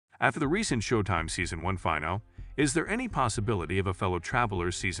After the recent Showtime Season 1 final, is there any possibility of a Fellow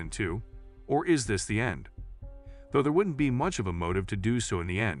Travelers Season 2? Or is this the end? Though there wouldn't be much of a motive to do so in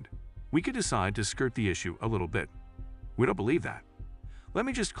the end, we could decide to skirt the issue a little bit. We don't believe that. Let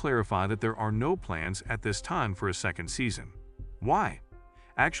me just clarify that there are no plans at this time for a second season. Why?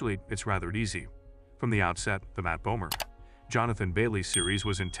 Actually, it's rather easy. From the outset, the Matt Bomer, Jonathan Bailey series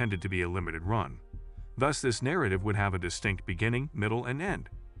was intended to be a limited run. Thus, this narrative would have a distinct beginning, middle, and end.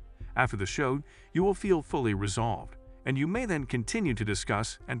 After the show, you will feel fully resolved, and you may then continue to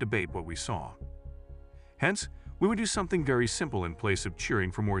discuss and debate what we saw. Hence, we would do something very simple in place of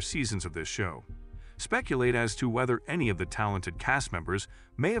cheering for more seasons of this show. Speculate as to whether any of the talented cast members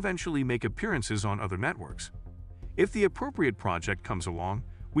may eventually make appearances on other networks. If the appropriate project comes along,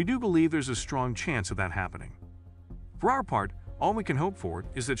 we do believe there's a strong chance of that happening. For our part, all we can hope for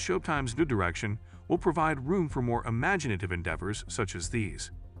is that Showtime's new direction will provide room for more imaginative endeavors such as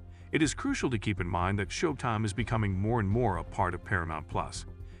these. It is crucial to keep in mind that Showtime is becoming more and more a part of Paramount+,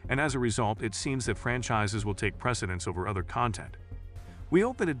 and as a result, it seems that franchises will take precedence over other content. We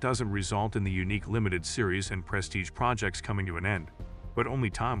hope that it doesn't result in the unique limited series and prestige projects coming to an end, but only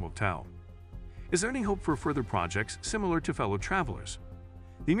time will tell. Is there any hope for further projects similar to Fellow Travelers?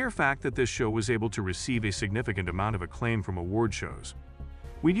 The mere fact that this show was able to receive a significant amount of acclaim from award shows.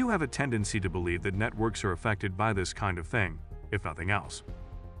 We do have a tendency to believe that networks are affected by this kind of thing, if nothing else.